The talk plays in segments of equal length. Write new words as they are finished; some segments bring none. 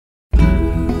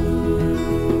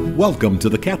Welcome to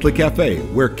the Catholic Cafe,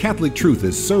 where Catholic truth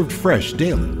is served fresh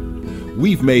daily.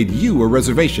 We've made you a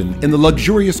reservation in the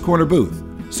luxurious corner booth,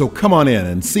 so come on in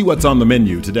and see what's on the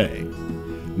menu today.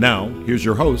 Now, here's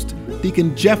your host,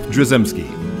 Deacon Jeff Drzymski.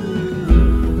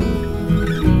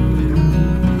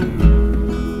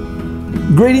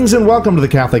 Greetings and welcome to the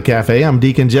Catholic Cafe. I'm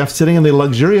Deacon Jeff, sitting in the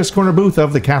luxurious corner booth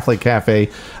of the Catholic Cafe.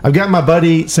 I've got my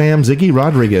buddy Sam Ziggy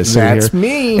Rodriguez sitting here. That's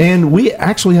me. And we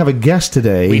actually have a guest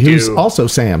today who's also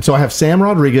Sam. So I have Sam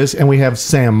Rodriguez and we have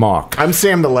Sam Mock. I'm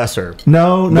Sam the Lesser.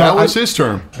 No. That was his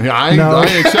term.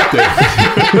 I accept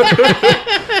it.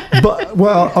 But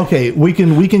well, okay, we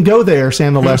can go there,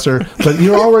 Sam the Lesser, but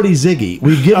you're already Ziggy.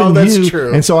 We've given that's you,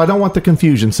 true. And so I don't want the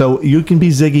confusion. So you can be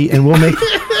Ziggy, and we'll make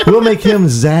him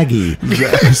Zaggy.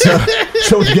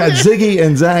 So we got Ziggy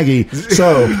and Zaggy.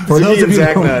 So for Ziggy those of you,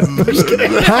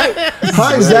 hi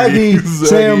Zaggy,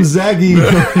 Sam Zaggy.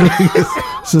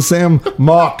 So Sam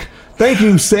Mock. Thank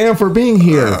you, Sam, for being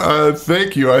here.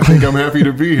 Thank you. I think I'm happy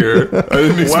to be here. I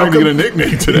didn't expect to get a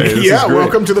nickname today. This is great.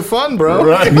 Welcome to the fun, bro.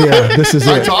 Right. Yeah, this is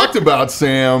it. I talked about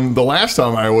Sam the last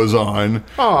time I was on,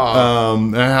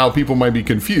 and how people might be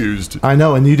confused. I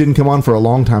know, and you didn't come on for a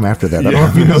long time after that. I don't know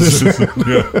if you know this.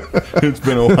 It's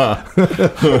been a while.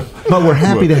 But we're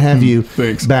happy to have you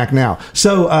back now.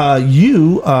 So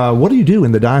what do you do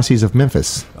in the Diocese of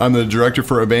Memphis? I'm the Director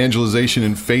for Evangelization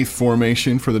and Faith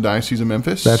Formation for the Diocese of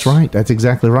Memphis. That's right. That's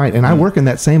exactly right. And I work in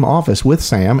that same office with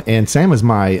Sam, and Sam is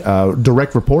my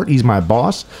direct report. He's my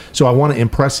boss, so I want to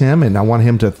impress him, and I want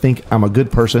him to think I'm a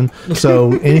good person.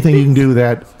 So anything you can do with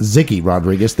that, Ziggy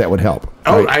Rodriguez, that would help.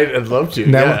 Oh, right? I'd love to.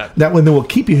 That one will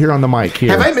keep you here on the mic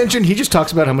here. Have I mentioned he just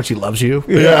talks about how much he loves you?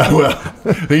 Yeah, well,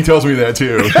 he tells me that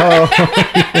too.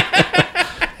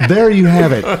 There you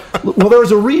have it. Well, there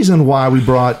was a reason why we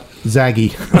brought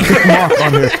Zaggy Mock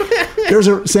on here. There's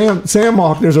a Sam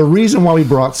Mock. There's a reason why we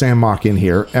brought Sam Mock in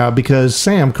here because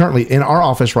Sam currently in our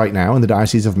office right now in the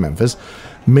Diocese of Memphis.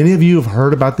 Many of you have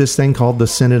heard about this thing called the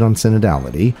Synod On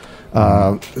Synodality.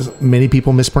 Many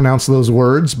people mispronounce those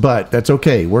words, but that's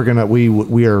okay.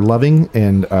 We are loving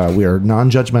and we are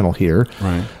non-judgmental here.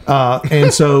 Right.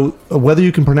 And so whether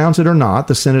you can pronounce it or not,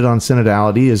 the Synod On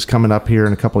Synodality is coming up here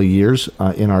in a couple of years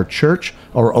in our church,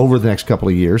 or over the next couple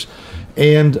of years.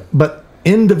 But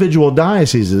individual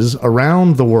dioceses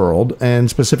around the world, and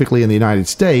specifically in the United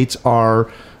States,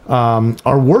 are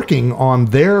working on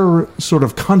their sort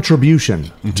of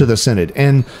contribution to the Synod.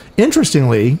 And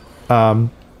interestingly, I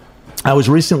was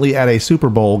recently at a Super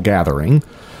Bowl gathering.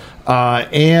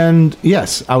 And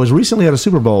yes, I was recently at a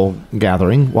Super Bowl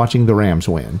gathering watching the Rams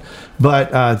win.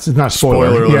 But it's not a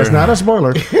spoiler. Yeah, it's not a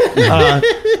spoiler.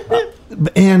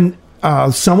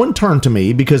 Someone turned to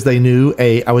me because they knew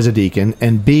A, I was a deacon,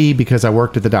 and B, because I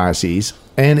worked at the diocese.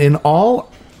 And in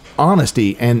all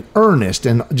honesty and earnest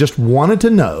and just wanted to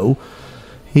know,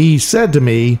 he said to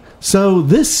me, so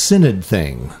this synod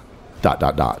thing, ...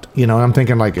 and I'm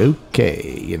thinking like, okay,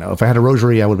 if I had a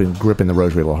rosary, I would have been gripping the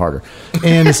rosary a little harder.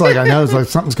 And it's like, I know it's like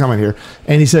something's coming here.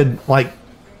 And he said, like,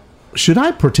 should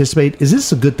I participate? Is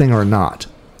this a good thing or not?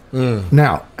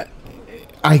 Now,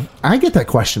 I get that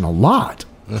question a lot.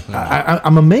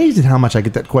 I'm amazed at how much I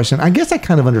get that question. I guess I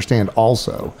kind of understand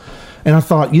also. And I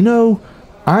thought,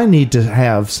 I need to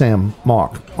have Sam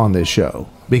Mock on this show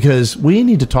because we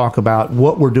need to talk about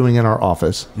what we're doing in our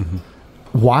office,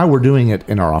 why we're doing it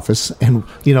in our office, and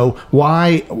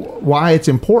why it's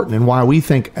important and why we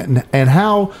think and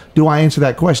how do I answer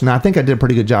that question. Now, I think I did a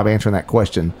pretty good job answering that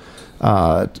question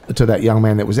to that young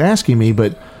man that was asking me,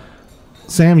 but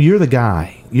Sam, you're the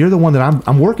guy. You're the one that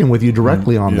I'm working with you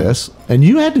directly on this, and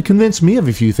you had to convince me of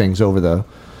a few things over the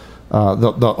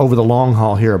long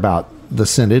haul here about the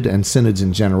Synod and synods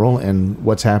in general and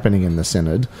what's happening in the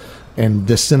Synod and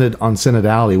the Synod on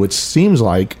Synodality, which seems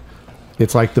like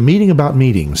it's like the meeting about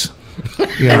meetings,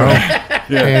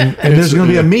 And there's going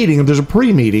to be a meeting. There's a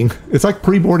pre-meeting. It's like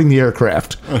pre-boarding the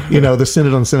aircraft, the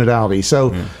Synod on Synodality.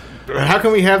 So. How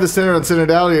can we have the Synod on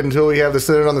Synodality until we have the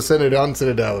Synod on the Synod on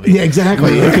Synodality? Yeah,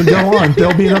 exactly. It can go on.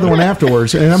 There'll be another one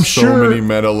afterwards. And I'm sure... So many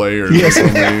meta layers. Yes.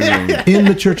 In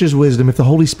the church's wisdom, if the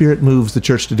Holy Spirit moves the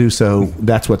church to do so,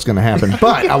 that's what's going to happen.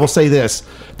 But I will say this.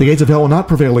 The gates of hell will not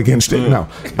prevail against it. No.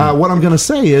 What I'm going to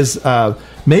say is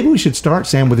maybe we should start,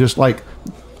 Sam, with just like...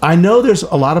 I know there's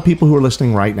a lot of people who are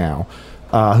listening right now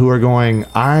who are going,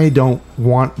 I don't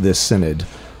want this Synod,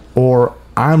 or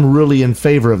I'm really in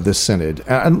favor of this Synod.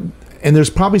 And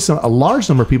there's probably a large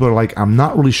number of people who are like, I'm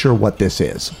not really sure what this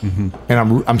is. And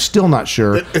I'm still not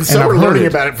sure. And some are learning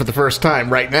about it for the first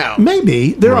time right now.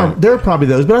 Maybe. There are probably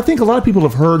those. But I think a lot of people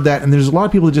have heard that, and there's a lot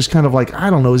of people that just kind of like,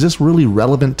 I don't know, is this really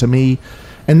relevant to me?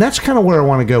 And that's kind of where I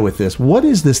want to go with this. What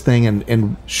is this thing,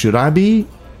 and should I be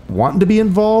wanting to be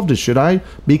involved? Should I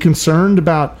be concerned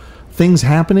about things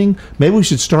happening? Maybe we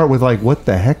should start with like what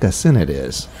the heck a synod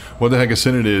is. What the heck a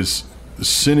synod is?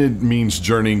 Synod means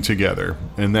journeying together,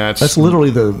 and that's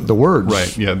literally the words,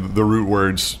 right? Yeah, the root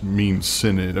words mean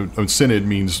synod. Synod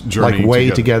means journeying, like way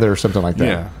together or something like that.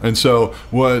 Yeah, and so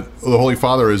what the Holy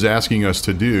Father is asking us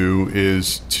to do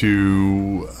is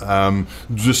to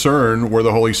discern where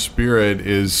the Holy Spirit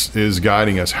is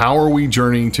guiding us. How are we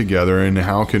journeying together, and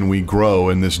how can we grow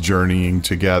in this journeying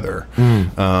together?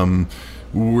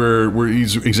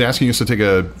 He's asking us to take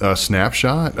a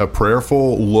snapshot, a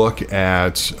prayerful look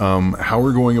at how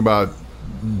we're going about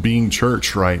being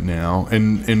church right now,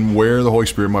 and where the Holy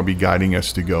Spirit might be guiding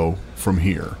us to go from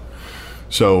here.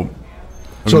 So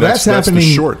that's happening. That's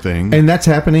the short thing, and that's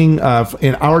happening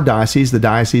in our diocese, the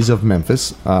Diocese of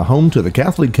Memphis, home to the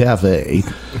Catholic Cafe,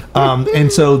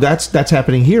 and so that's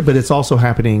happening here. But it's also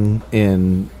happening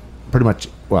in pretty much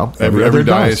every other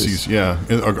diocese,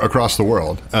 across the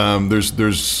world. There's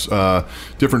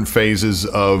different phases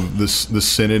of the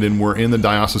synod, and we're in the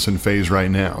diocesan phase right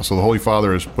now. So the Holy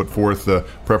Father has put forth the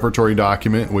preparatory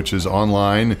document, which is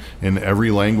online in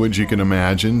every language you can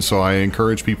imagine. So I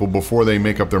encourage people, before they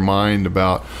make up their mind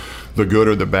about the good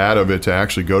or the bad of it, to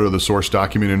actually go to the source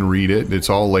document and read it. It's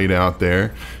all laid out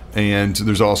there. And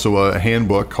there's also a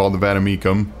handbook called the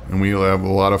Vatimicum, and we'll have a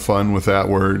lot of fun with that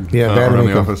word around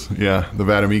the office. Yeah, the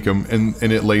Vatimicum,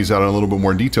 and it lays out in a little bit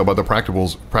more detail about the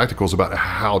practicals about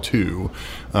how to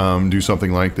do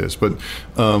something like this. But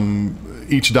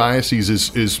each diocese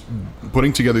is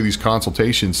putting together these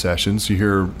consultation sessions. You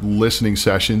hear listening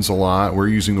sessions a lot. We're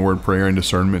using the word prayer and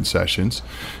discernment sessions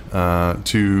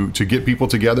to get people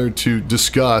together to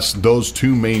discuss those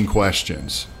two main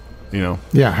questions.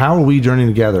 How are we journeying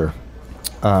together,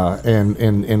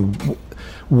 and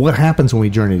what happens when we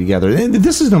journey together? And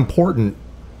this is an important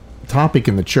topic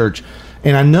in the church,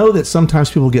 and I know that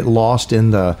sometimes people get lost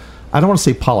in I don't want to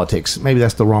say politics, maybe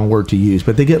that's the wrong word to use,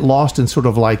 but they get lost in sort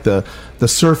of like the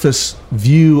surface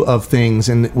view of things,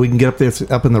 and we can get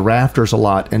up in the rafters a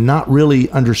lot and not really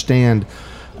understand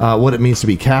what it means to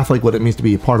be Catholic, what it means to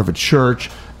be a part of a church,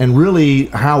 and really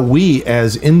how we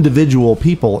as individual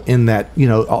people in that,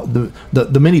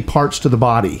 the many parts to the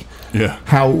body,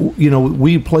 how,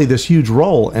 we play this huge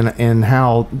role, and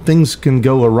how things can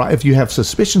go awry if you have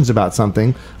suspicions about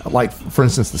something, like, for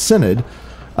instance, the synod,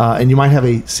 and you might have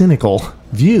a cynical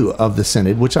view of the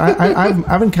synod, which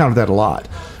I've encountered that a lot.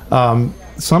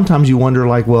 Sometimes you wonder,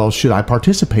 like, well, should I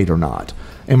participate or not?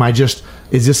 Is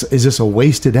this a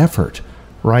wasted effort?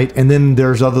 Right, and then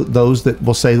there's those that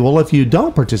will say, well, if you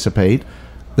don't participate,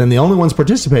 then the only ones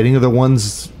participating are the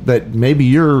ones that maybe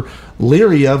you're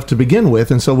leery of to begin with,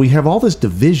 and so we have all this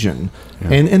division,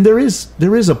 and there is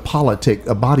a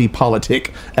body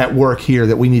politic at work here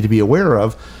that we need to be aware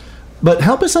of. But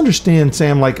help us understand,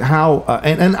 Sam, like how,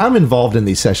 and I'm involved in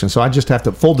these sessions, so I just have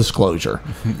to full disclosure,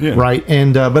 right?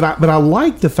 And but I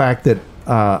like the fact that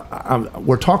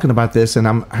we're talking about this, and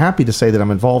I'm happy to say that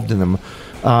I'm involved in them.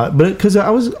 But because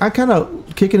I kind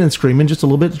of kicking and screaming just a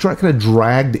little bit, kind of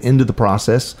dragged into the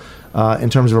process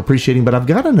in terms of appreciating. But I've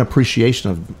got an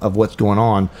appreciation of what's going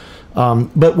on.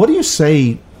 But what do you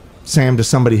say, Sam, to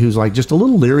somebody who's like just a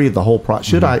little leery of the whole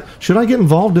process? Should I get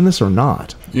involved in this or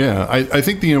not? Yeah, I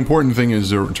think the important thing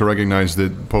is to recognize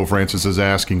that Pope Francis is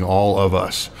asking all of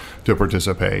us to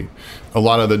participate. A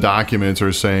lot of the documents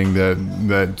are saying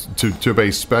that to pay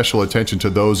special attention to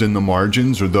those in the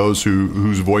margins, or those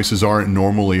whose voices aren't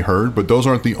normally heard, but those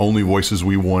aren't the only voices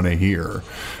we want to hear.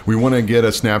 We want to get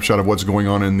a snapshot of what's going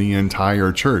on in the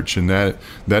entire church, and that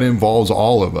involves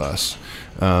all of us.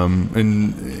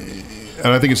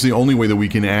 And I think it's the only way that we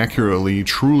can accurately,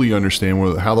 truly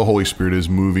understand how the Holy Spirit is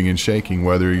moving and shaking,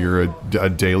 whether you're a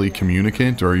daily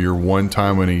communicant or you're one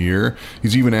time in a year.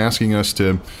 He's even asking us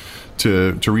to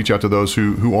reach out to those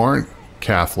who aren't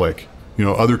Catholic,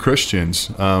 other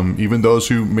Christians, even those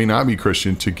who may not be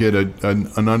Christian, to get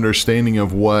an understanding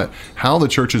of how the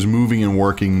church is moving and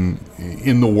working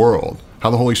in the world,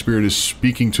 how the Holy Spirit is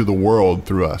speaking to the world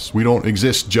through us. We don't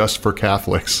exist just for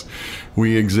Catholics.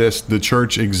 The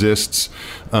church exists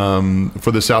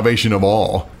for the salvation of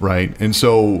all, right? And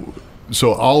so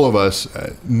all of us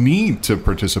need to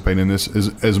participate in this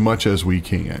as much as we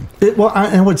can.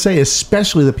 I would say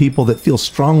especially the people that feel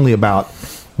strongly about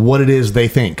what it is they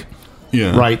think.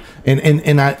 Yeah. Right.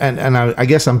 And I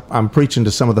guess I'm preaching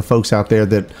to some of the folks out there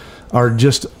that are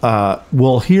just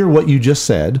will hear what you just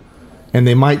said, and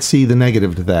they might see the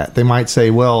negative to that. They might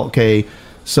say, well, okay,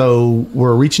 so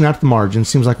we're reaching out to the margins.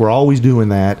 Seems like we're always doing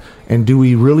that. And do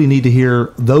we really need to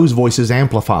hear those voices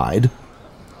amplified?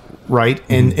 Right.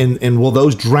 Mm-hmm. And will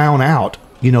those drown out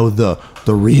the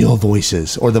real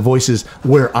voices, or the voices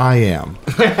where I am,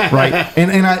 right?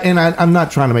 I'm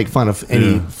not trying to make fun of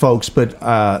any folks, but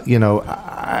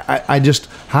I just,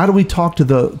 how do we talk to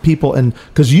the people? And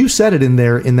because you said it in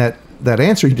there in that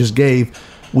answer you just gave,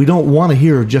 we don't want to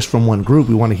hear just from one group.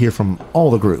 We want to hear from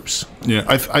all the groups. Yeah,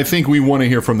 I think we want to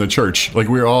hear from the church. Like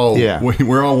we're all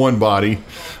one body.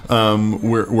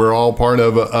 We're all part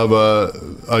of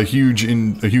a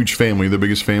huge family, the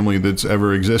biggest family that's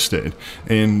ever existed.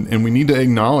 And we need to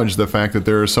acknowledge the fact that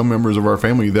there are some members of our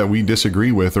family that we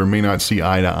disagree with or may not see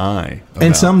eye to eye about.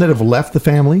 And some that have left the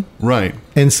family, right?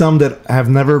 And some that have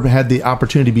never had the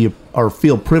opportunity to be or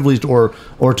feel privileged or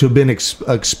to have been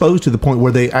exposed to the point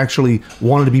where they actually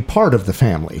wanted to be part of the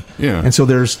family. Yeah. And so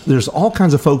there's all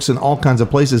kinds of folks in all kinds of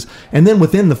places, and then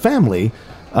within the family,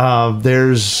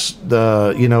 there's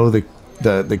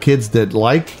the kids that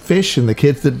like fish, and the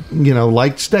kids that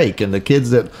like steak, and the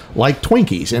kids that like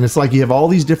Twinkies, and it's like you have all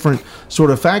these different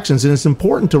sort of factions, and it's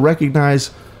important to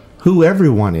recognize who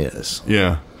everyone is.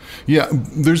 Yeah. Yeah,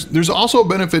 there's also a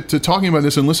benefit to talking about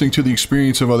this and listening to the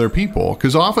experience of other people,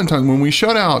 because oftentimes when we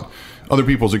shut out other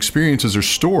people's experiences or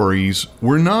stories,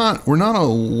 we're not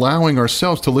allowing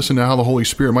ourselves to listen to how the Holy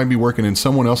Spirit might be working in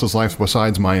someone else's life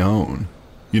besides my own.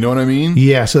 You know what I mean?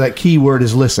 Yeah, so that key word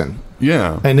is listen.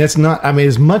 Yeah. And that's not, I mean,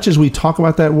 as much as we talk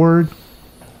about that word,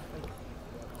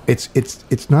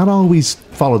 it's not always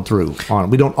followed through on.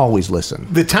 We don't always listen.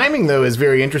 The timing, though, is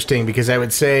very interesting, because I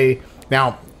would say,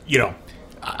 now,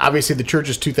 obviously the church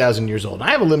is 2,000 years old.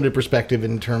 I have a limited perspective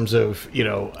in terms of,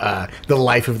 the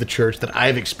life of the church that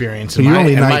I've experienced. You're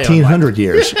only 1,900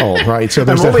 years old, right? So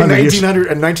there's I'm only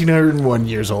 1,901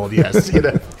 years old, yes.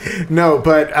 No,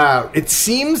 but it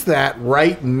seems that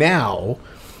right now,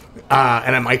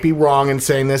 and I might be wrong in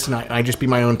saying this, and I just be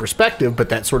my own perspective, but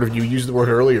that sort of, you used the word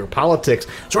earlier, politics,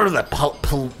 sort of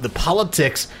the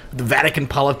politics, the Vatican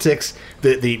politics,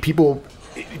 the people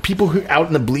who out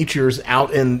in the bleachers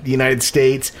out in the United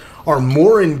States are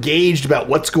more engaged about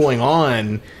what's going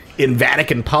on in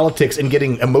Vatican politics and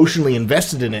getting emotionally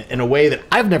invested in it in a way that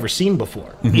I've never seen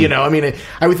before. Mm-hmm. I mean,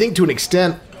 I would think to an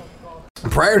extent,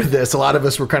 prior to this, a lot of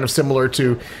us were kind of similar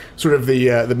to sort of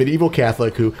the medieval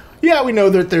Catholic who, we know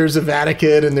that there's a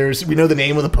Vatican and we know the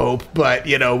name of the Pope, but,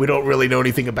 we don't really know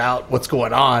anything about what's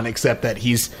going on except that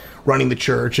he's running the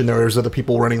church and there's other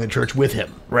people running the church with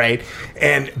him, right?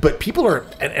 But people are,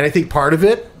 and I think part of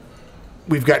it,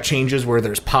 we've got changes where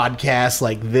there's podcasts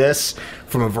like this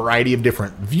from a variety of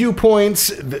different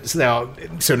viewpoints.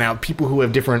 So now people who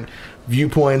have different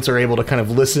viewpoints are able to kind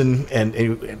of listen, and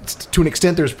to an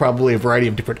extent there's probably a variety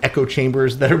of different echo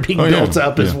chambers that are being built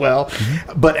up as well.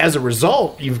 Mm-hmm. But as a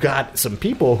result, you've got some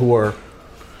people who are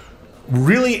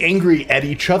really angry at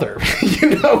each other,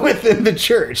 within the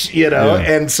church,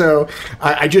 and so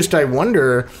I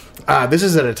wonder, this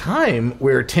is at a time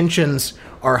where tensions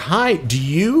are high. Do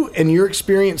you, in your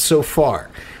experience so far,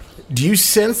 do you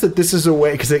sense that this is a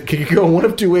way, because it could go one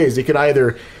of two ways. It could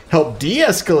either help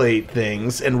de-escalate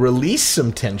things and release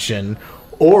some tension,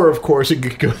 or of course it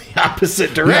could go the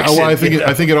opposite direction. Yeah, well, I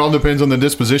think it all depends on the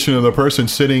disposition of the person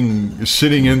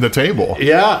sitting in the table.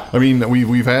 Yeah, I mean,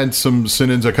 we've had some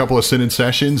synods, a couple of synod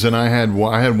sessions, and I had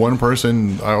one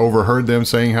person, I overheard them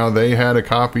saying how they had a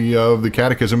copy of the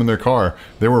Catechism in their car.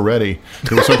 They were ready.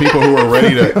 There were some people who were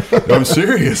ready to. I'm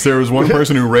serious. There was one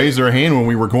person who raised their hand when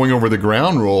we were going over the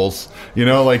ground rules.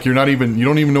 Like you don't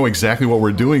even know exactly what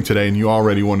we're doing today, and you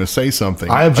already want to say something.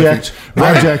 I object.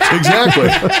 I object. Exactly.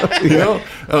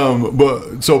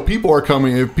 But so people are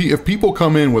coming. If people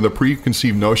come in with a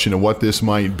preconceived notion of what this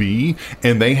might be,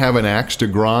 and they have an axe to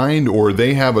grind, or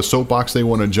they have a soapbox they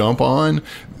want to jump on,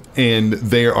 and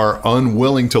they are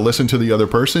unwilling to listen to the other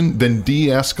person, then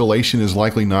de-escalation is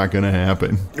likely not going to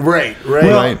happen. Right.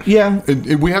 Well, yeah.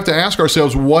 We have to ask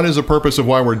ourselves, what is the purpose of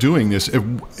why we're doing this? If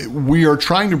we are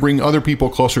trying to bring other people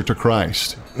closer to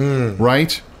Christ,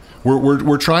 right?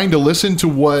 We're trying to listen to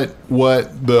what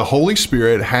the Holy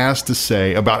Spirit has to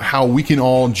say about how we can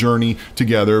all journey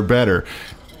together better.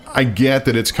 I get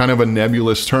that it's kind of a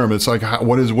nebulous term. It's like,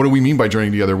 what do we mean by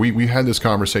journeying together? We had this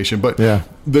conversation, but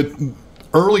the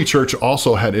early church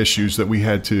also had issues that we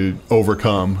had to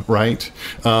overcome, right?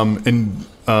 The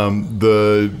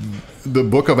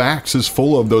book of Acts is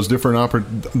full of those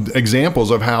different examples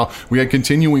of how we had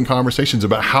continuing conversations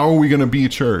about how are we going to be a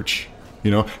church.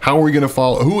 How are we going to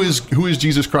follow? Who is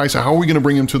Jesus Christ? How are we going to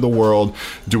bring him to the world?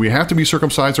 Do we have to be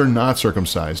circumcised or not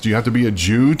circumcised? Do you have to be a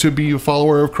Jew to be a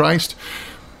follower of Christ?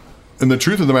 the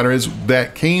truth of the matter is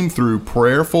that came through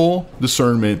prayerful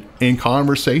discernment and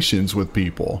conversations with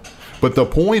people. But the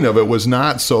point of it was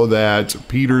not so that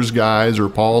Peter's guys or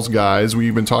Paul's guys, we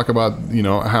even talk about,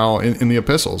 how in the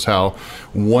epistles, how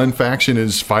one faction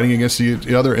is fighting against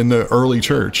the other in the early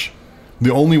church.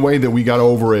 The only way that we got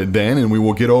over it then, and we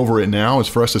will get over it now, is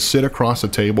for us to sit across the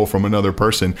table from another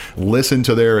person, listen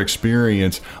to their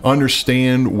experience,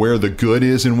 understand where the good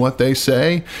is in what they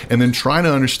say, and then try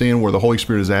to understand where the Holy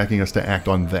Spirit is asking us to act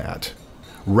on that,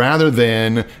 rather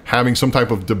than having some type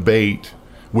of debate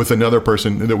with another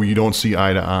person that you don't see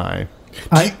eye to eye.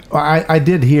 I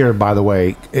did hear, by the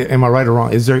way, am I right or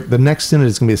wrong? Is there the next synod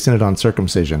is going to be a synod on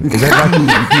circumcision? Is that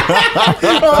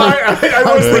right?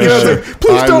 I was thinking,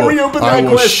 please don't reopen that question.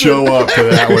 I will show up to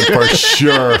that one for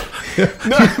sure.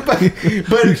 No,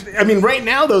 but I mean, right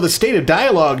now though, the state of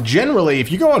dialogue generally,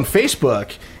 if you go on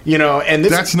Facebook, and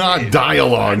that's not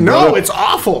dialogue. No, bro. it's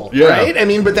awful, right? I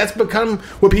mean, but that's become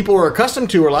what people are accustomed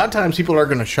to. Or a lot of times, people are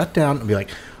going to shut down and be like,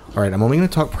 all right, I'm only going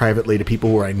to talk privately to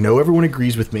people where I know everyone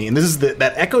agrees with me. And this is that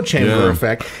echo chamber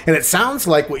effect. And it sounds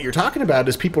like what you're talking about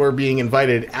is people are being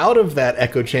invited out of that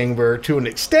echo chamber to an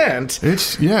extent.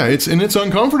 It's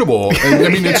uncomfortable. And I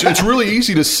mean, it's really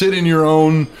easy to sit in your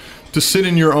own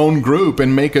group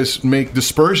and make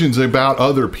dispersions about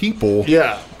other people.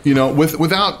 Yeah.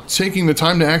 Without taking the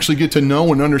time to actually get to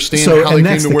know and understand how they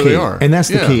came to where they are. And that's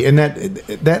the key. And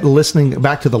that listening,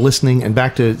 back to the listening and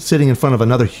back to sitting in front of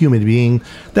another human being,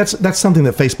 that's something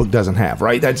that Facebook doesn't have,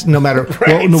 right? That's no matter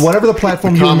whatever the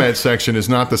platform. The comment section is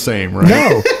not the same, right?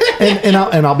 No.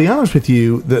 And I'll be honest with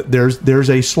you, that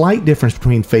there's a slight difference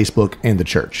between Facebook and the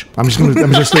church.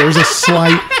 There's a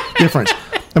slight difference.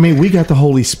 I mean, we got the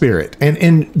Holy Spirit.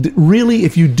 And really,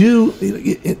 if you do,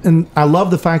 and I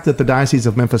love the fact that the Diocese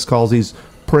of Memphis calls these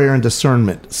prayer and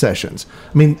discernment sessions.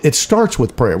 I mean, it starts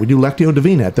with prayer. We do Lectio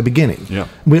Divina at the beginning. Yeah.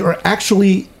 We are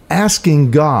actually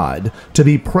asking God to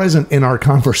be present in our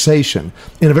conversation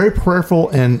in a very prayerful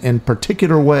and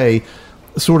particular way,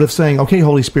 sort of saying, okay,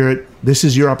 Holy Spirit, this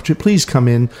is your opportunity. Please come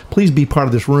in. Please be part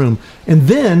of this room. And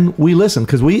then we listen,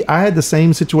 because I had the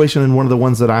same situation in one of the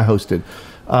ones that I hosted.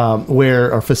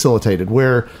 Or facilitated,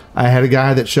 where I had a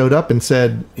guy that showed up and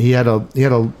said he had a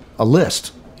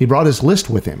list. He brought his list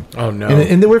with him. Oh no!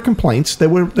 And there were complaints. There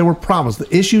were problems, the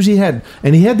issues he had,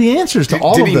 and he had the answers to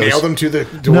all of those. Did he mail them to the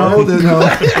door? No.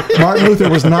 Martin Luther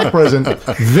was not present.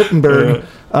 Wittenberg,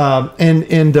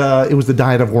 and it was the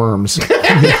diet of worms.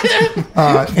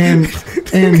 and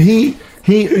he.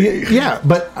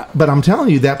 But I'm telling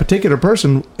you, that particular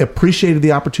person appreciated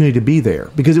the opportunity to be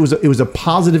there because it was a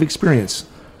positive experience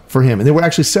for him. And there were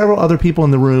actually several other people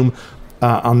in the room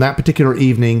on that particular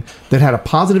evening that had a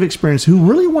positive experience who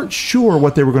really weren't sure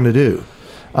what they were going to do.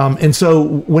 And so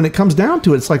when it comes down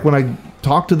to it, it's like when I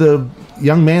talked to the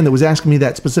young man that was asking me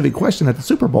that specific question at the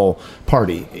Super Bowl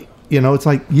party, it's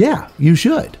like, yeah, you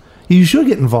should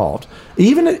get involved.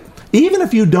 Even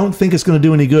if you don't think it's going to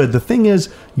do any good, the thing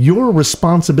is, your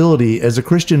responsibility as a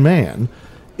Christian man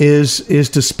is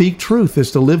to speak truth, is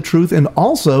to live truth, and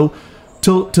also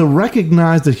to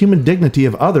recognize the human dignity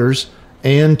of others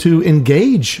and to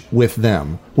engage with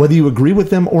them, whether you agree with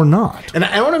them or not. And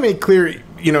I want to make clear,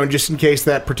 just in case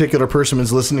that particular person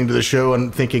is listening to the show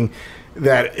and thinking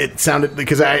that it sounded,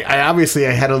 because I obviously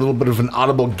had a little bit of an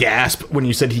audible gasp when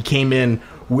you said he came in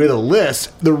with a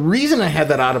list. The reason I had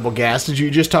that audible gasp is you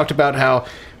just talked about how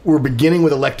we're beginning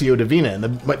with a Lectio Divina. And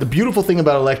the beautiful thing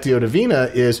about a Lectio Divina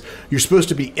is you're supposed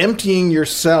to be emptying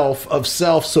yourself of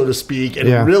self, so to speak, and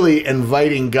really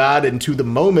inviting God into the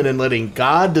moment and letting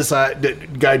God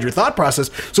guide your thought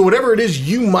process. So whatever it is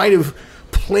you might have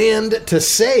planned to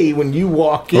say when you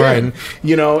walk in,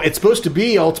 it's supposed to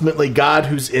be ultimately God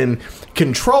who's in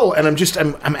control. And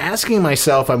I'm asking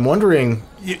myself, I'm wondering,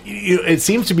 it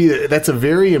seems to be that's a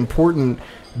very important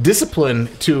discipline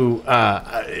to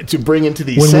bring into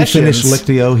these sessions. When we finished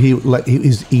Lectio, he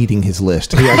was eating his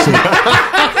list.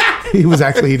 He was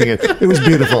actually eating it. It was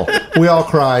beautiful. We all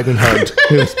cried and hugged.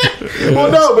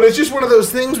 But it's just one of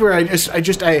those things where I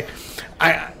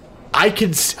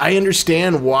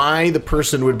understand why the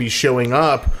person would be showing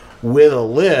up with a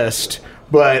list,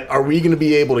 but are we going to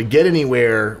be able to get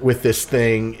anywhere with this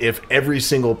thing if every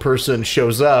single person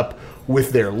shows up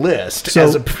with their list?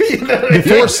 So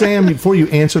before you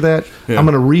answer that, I'm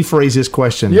going to rephrase this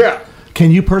question. Yeah.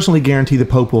 Can you personally guarantee the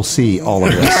Pope will see all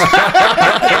of this?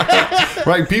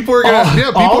 Right, people are going to,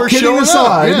 people are showing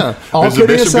up. Yeah. Is the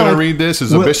bishop going to read this? Is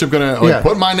the bishop going to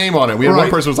put my name on it? We had one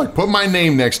person who was like, put my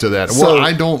name next to that. Well,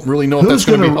 I don't really know if that's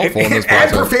going to be helpful in this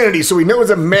process. Add profanity so we know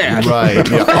it's a man.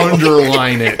 Right,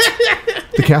 underline it.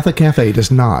 The Catholic Cafe does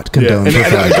not condone. And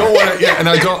I don't want to. Yeah, and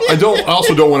I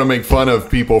also don't want to make fun of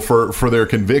people for their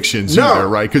convictions either,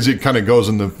 right? Because it kind of goes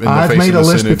in the I've face made of the a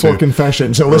list Synod before too.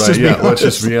 confession, so let's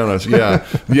just be honest.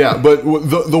 Yeah. But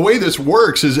the way this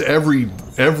works is every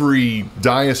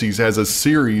diocese has a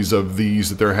series of these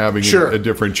that they're having at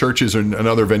different churches and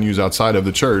other venues outside of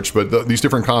the church. But these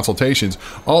different consultations,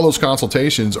 all those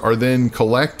consultations are then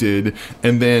collected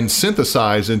and then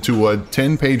synthesized into a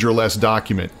 10-page or less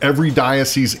document. Every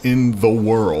diocese in the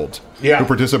world who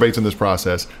participates in this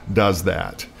process does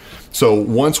that. So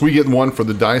once we get one for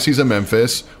the Diocese of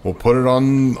Memphis, we'll put it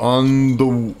on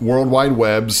the World Wide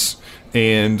Webs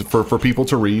and for people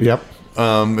to read. Yep.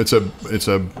 It's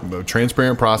a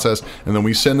transparent process, and then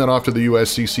we send that off to the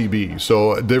USCCB.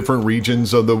 So different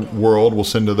regions of the world will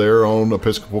send to their own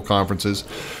Episcopal conferences.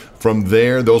 From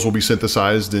there, those will be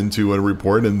synthesized into a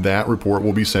report, and that report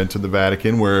will be sent to the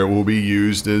Vatican, where it will be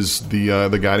used as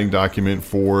the guiding document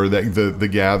for the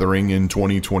gathering in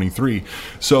 2023.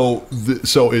 So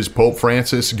is Pope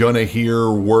Francis going to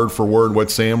hear word for word what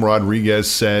Sam Rodriguez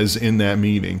says in that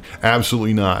meeting?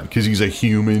 Absolutely not, because he's a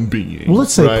human being. Well,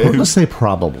 let's say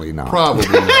probably not. Probably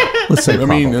not. Let's say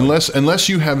probably. I mean, unless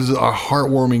you have a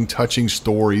heartwarming, touching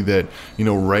story that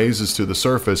raises to the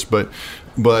surface, but.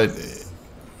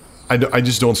 I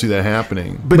just don't see that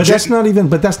happening. But that's not even.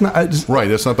 But that's not right.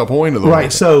 That's not the point of the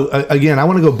right. So again, I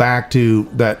want to go back to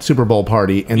that Super Bowl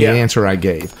party and the answer I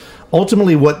gave.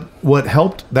 Ultimately, what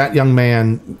helped that young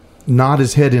man nod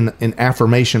his head in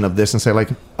affirmation of this and say, like,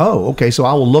 oh, okay, so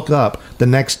I will look up the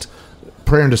next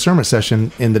prayer and discernment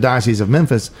session in the Diocese of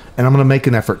Memphis, and I'm going to make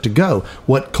an effort to go.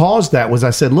 What caused that was I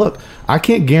said, look, I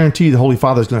can't guarantee the Holy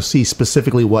Father is going to see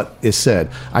specifically what is said.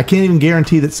 I can't even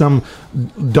guarantee that some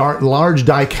large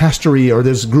dicastery or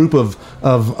this group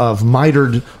of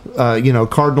mitered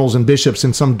cardinals and bishops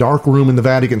in some dark room in the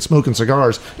Vatican smoking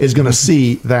cigars is going to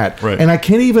see that. Right. And I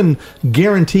can't even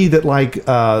guarantee that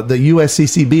the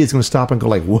USCCB is going to stop and go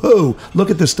like, whoa, look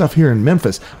at this stuff here in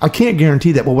Memphis. I can't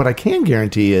guarantee that. But what I can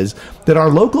guarantee is that our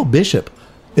local bishop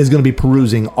is going to be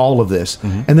perusing all of this.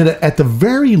 Mm-hmm. And that at the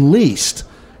very least,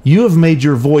 you have made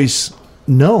your voice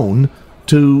known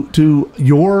to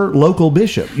your local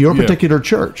bishop, your particular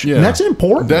church. Yeah. And that's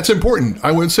important. That's important.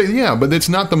 I would say, but it's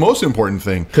not the most important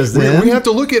thing. Because we have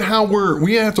to look at how we're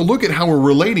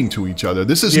relating to each other.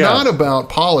 This is not about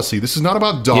policy. This is not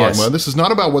about dogma. Yes. This is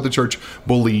not about what the church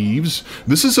believes.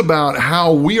 This is about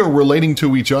how we are relating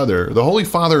to each other. The Holy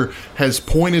Father has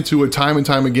pointed to it time and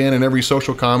time again, and every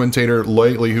social commentator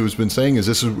lately who's been saying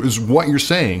this is what you're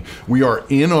saying. We are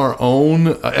in our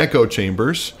own echo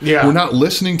chambers. Yeah. We're not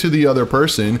listening to the other person,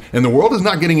 and the world is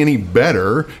not getting any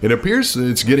better. It appears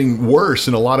it's getting worse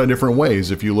in a lot of different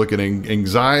ways. If you look at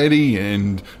anxiety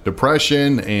and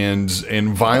depression and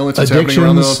violence that's happening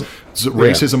around those,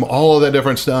 racism, all of that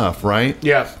different stuff, right?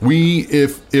 Yeah.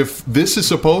 If this is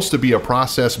supposed to be a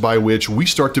process by which we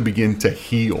start to begin to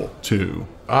heal too.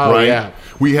 Oh, right? Yeah.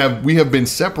 We have been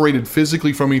separated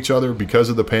physically from each other because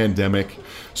of the pandemic.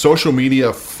 Social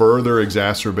media further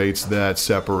exacerbates that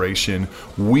separation.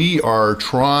 We are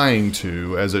trying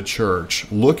to, as a church,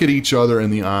 look at each other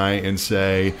in the eye and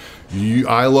say,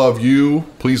 I love you,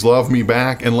 please love me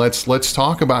back, and let's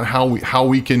talk about how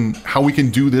we can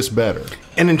do this better.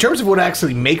 And in terms of what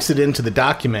actually makes it into the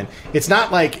document, it's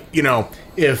not like,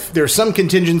 if there's some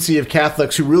contingency of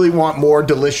Catholics who really want more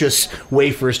delicious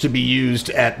wafers to be used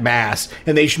at Mass,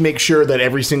 and they should make sure that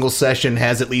every single session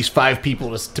has at least 5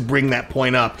 people to bring that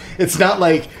point up. It's not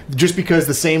like just because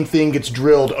the same thing gets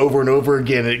drilled over and over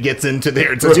again, it gets into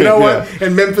there. It says, what?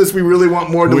 In Memphis, we really want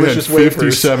more delicious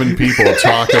wafers. 57 people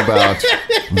talk about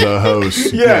the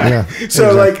host. Yeah.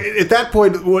 So, exactly. At that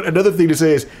point, another thing to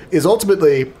say is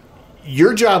ultimately,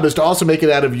 your job is to also make it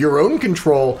out of your own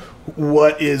control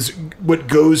what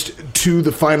goes to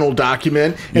the final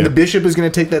document, and the bishop is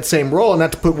going to take that same role, and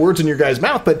not to put words in your guy's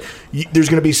mouth, but there's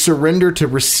going to be surrender to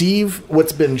receive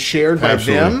what's been shared by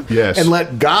them, and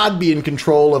let God be in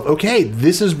control of, okay,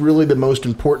 this is really the most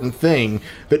important thing,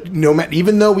 that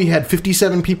even though we had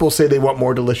 57 people say they want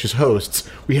more delicious hosts,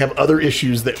 we have other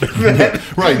issues that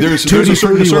right, there's Tutti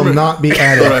Frutti will not be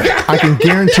added. Right. I can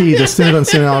guarantee the Synod On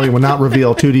Synodality will not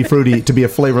reveal Tutti Frutti to be a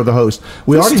flavor of the host.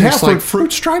 We already have like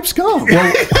fruit stripes gum.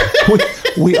 Well,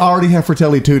 we already have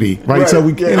Fratelli Tutti, right? So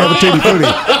we can't have a Tutti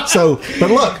Frutti. So,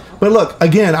 but look,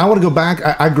 again, I want to go back.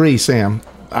 I agree, Sam.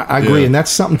 I agree, and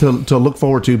that's something to look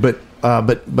forward to. But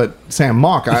Sam,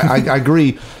 Mock, I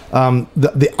agree.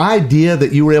 The idea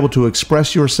that you were able to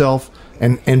express yourself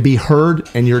and be heard,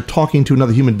 and you're talking to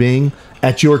another human being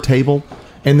at your table,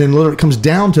 and then literally it comes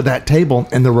down to that table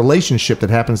and the relationship that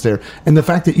happens there, and the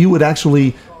fact that you would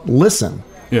actually listen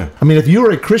Yeah. I mean, if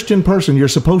you're a Christian person, you're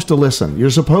supposed to listen. You're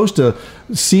supposed to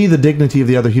see the dignity of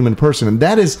the other human person. And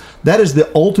that is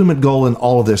the ultimate goal in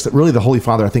all of this that really the Holy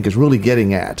Father, I think, is really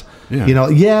getting at.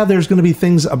 Yeah. There's going to be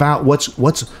things about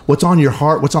what's on your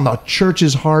heart, what's on the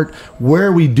church's heart, where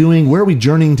are we doing, where are we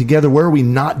journeying together, where are we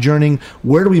not journeying,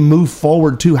 where do we move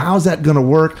forward to, how's that going to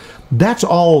work? That's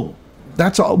all.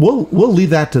 We'll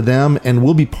leave that to them, and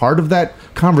we'll be part of that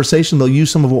conversation. They'll use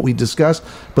some of what we discussed,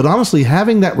 but honestly,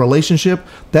 having that relationship,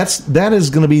 that is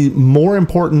going to be more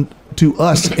important to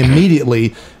us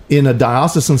immediately in a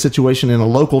diocesan situation, in a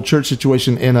local church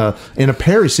situation, in a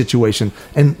parish situation,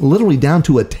 and literally down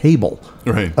to a table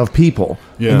of people.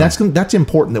 Yeah. And that's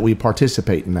important that we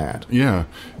participate in that. Yeah.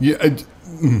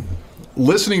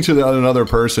 Listening to another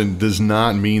person does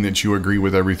not mean that you agree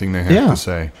with everything they have to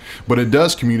say, but it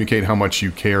does communicate how much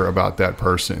you care about that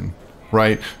person,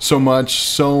 right? So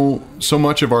much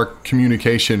of our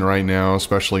communication right now,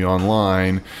 especially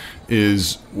online,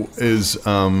 is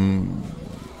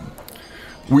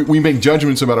we make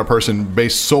judgments about a person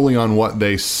based solely on what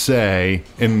they say.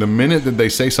 And the minute that they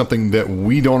say something that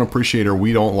we don't appreciate or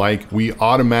we don't like, we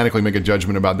automatically make a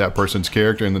judgment about that person's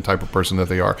character and the type of person that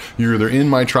they are. You're either in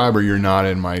my tribe or you're not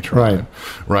in my tribe,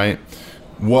 right?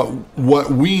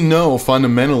 What we know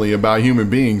fundamentally about human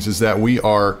beings is that we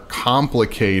are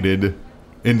complicated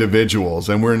individuals,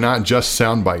 and we're not just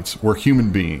sound bites. We're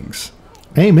human beings.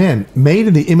 Amen. Made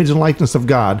in the image and likeness of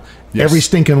God, every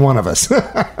stinking one of us.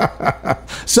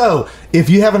 So, if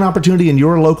you have an opportunity in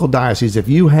your local diocese, if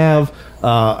you have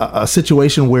a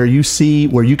situation where you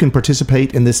can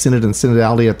participate in this synod and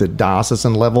synodality at the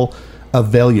diocesan level,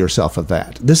 avail yourself of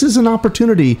that. This is an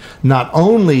opportunity not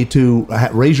only to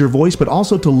raise your voice, but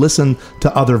also to listen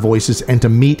to other voices and to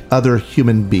meet other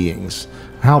human beings.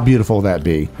 How beautiful would that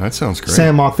be? That sounds great.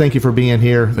 Sam Mock, thank you for being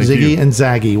here. Ziggy and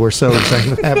Zaggy, we're so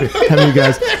excited to have you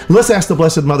guys. Let's ask the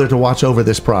Blessed Mother to watch over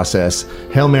this process.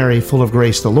 Hail Mary, full of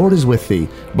grace, the Lord is with thee.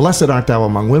 Blessed art thou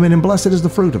among women, and blessed is the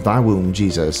fruit of thy womb,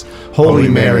 Jesus. Holy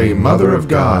Mary, Mother of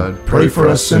God, pray for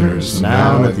us sinners,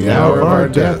 now and at the hour of our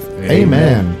death.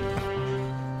 Amen.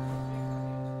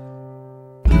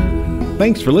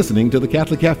 Thanks for listening to the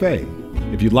Catholic Cafe.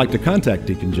 If you'd like to contact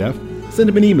Deacon Jeff, send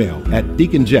him an email at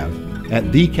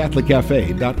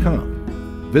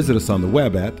deaconjeff@thecatholiccafe.com. Visit us on the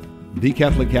web at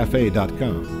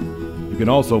thecatholiccafe.com. You can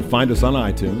also find us on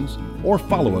iTunes or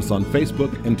follow us on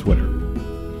Facebook and Twitter.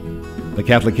 The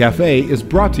Catholic Cafe is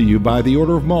brought to you by the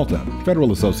Order of Malta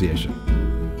Federal Association.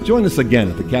 Join us again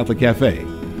at the Catholic Cafe,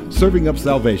 serving up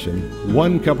salvation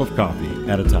one cup of coffee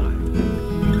at a time.